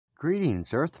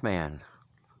Greetings, Earthman,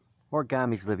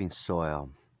 Origami's living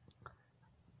soil.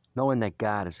 Knowing that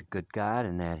God is a good God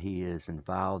and that He is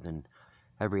involved in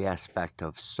every aspect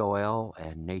of soil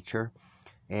and nature.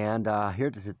 And here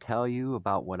to tell you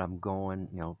about what I'm doing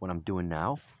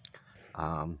now.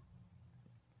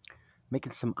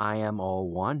 Making some IMO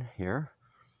 1 here,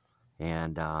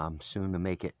 and soon to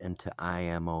make it into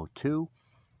IMO 2.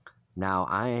 Now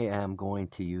I am going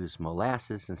to use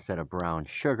molasses instead of brown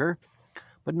sugar.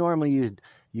 But normally you'd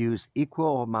use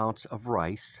equal amounts of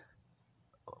rice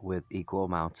with equal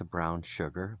amounts of brown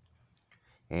sugar,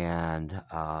 and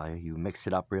you mix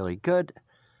it up really good,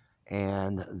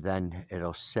 and then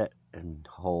it'll sit and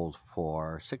hold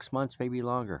for 6 months, maybe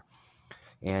longer.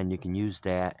 And you can use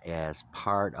that as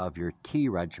part of your tea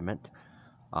regimen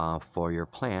for your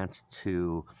plants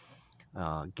to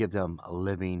give them a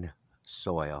living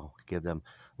soil, give them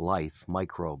life,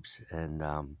 microbes, and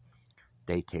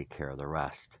they take care of the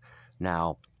rest.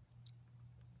 Now,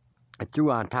 I threw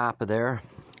on top of there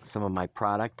some of my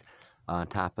product on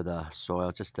top of the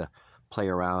soil just to play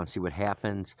around, see what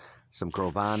happens. Some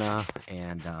Grovana,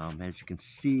 and as you can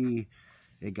see,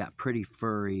 it got pretty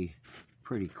furry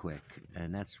pretty quick,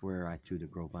 and that's where I threw the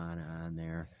Grovana on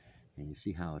there. And you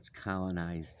see how it's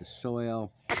colonized the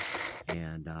soil.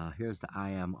 And here's the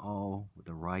IMO with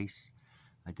the rice.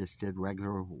 I just did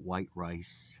regular white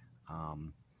rice,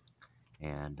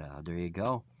 and there you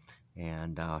go.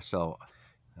 And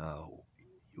let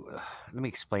me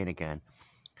explain again.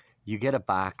 You get a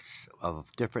box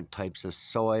of different types of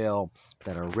soil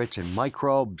that are rich in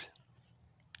microbes,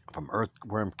 from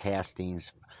earthworm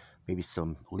castings, maybe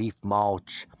some leaf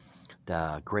mulch,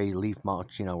 the gray leaf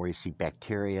mulch, where you see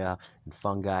bacteria and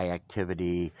fungi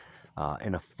activity,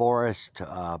 in a forest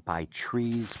by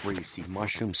trees where you see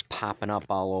mushrooms popping up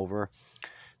all over.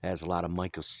 It has a lot of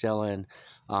mycocillin.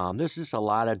 There's just a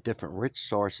lot of different rich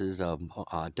sources of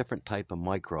different type of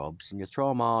microbes, and you throw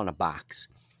them all in a box.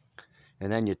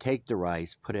 And then you take the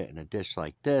rice, put it in a dish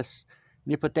like this,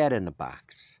 and you put that in the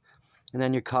box. And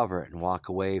then you cover it and walk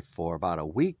away for about a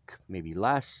week, maybe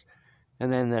less,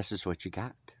 and then this is what you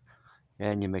got.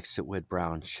 And you mix it with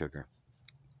brown sugar.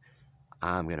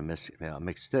 I'm going to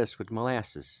mix this with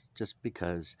molasses just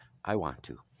because I want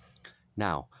to.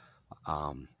 Now,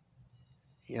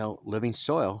 living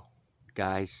soil,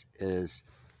 guys, is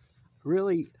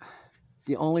really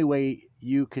the only way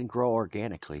you can grow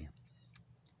organically.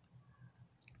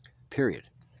 Period.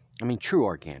 I mean, true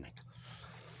organic.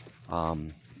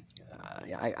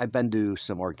 I've been to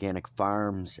some organic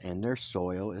farms, and their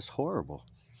soil is horrible.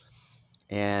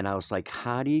 And I was like,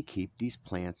 how do you keep these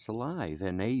plants alive?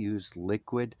 And they use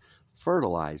liquid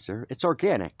fertilizer. It's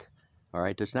organic, all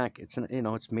right.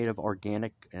 It's made of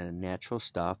organic and natural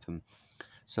stuff, and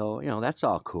so that's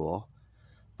all cool.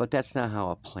 But that's not how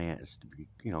a plant is to be,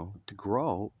 to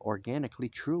grow organically,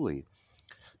 truly.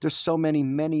 There's so many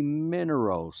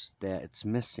minerals that it's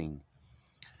missing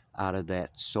out of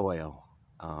that soil,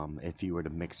 if you were to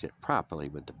mix it properly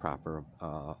with the proper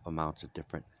amounts of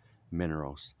different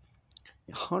minerals.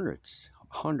 Hundred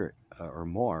or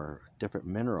more different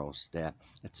minerals that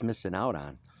it's missing out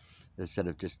on, instead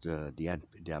of just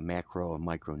the macro and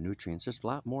micronutrients. There's a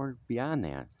lot more beyond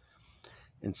that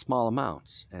in small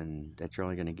amounts, and that you're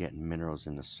only going to get in minerals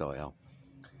in the soil.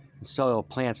 And soil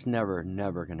plants never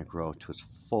going to grow to its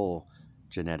full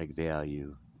genetic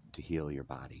value to heal your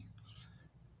body.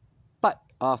 But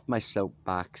off my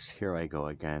soapbox, here I go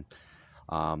again.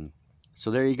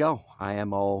 So there you go.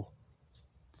 IMO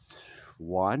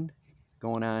 1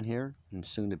 going on here, and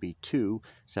soon to be 2,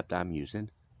 except I'm using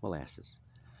molasses.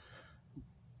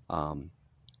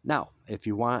 Now, if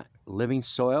you want living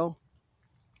soil,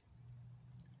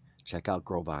 check out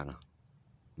Grovana.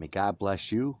 May God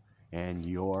bless you and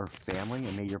your family,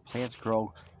 and may your plants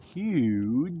grow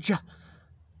huge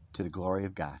to the glory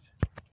of God.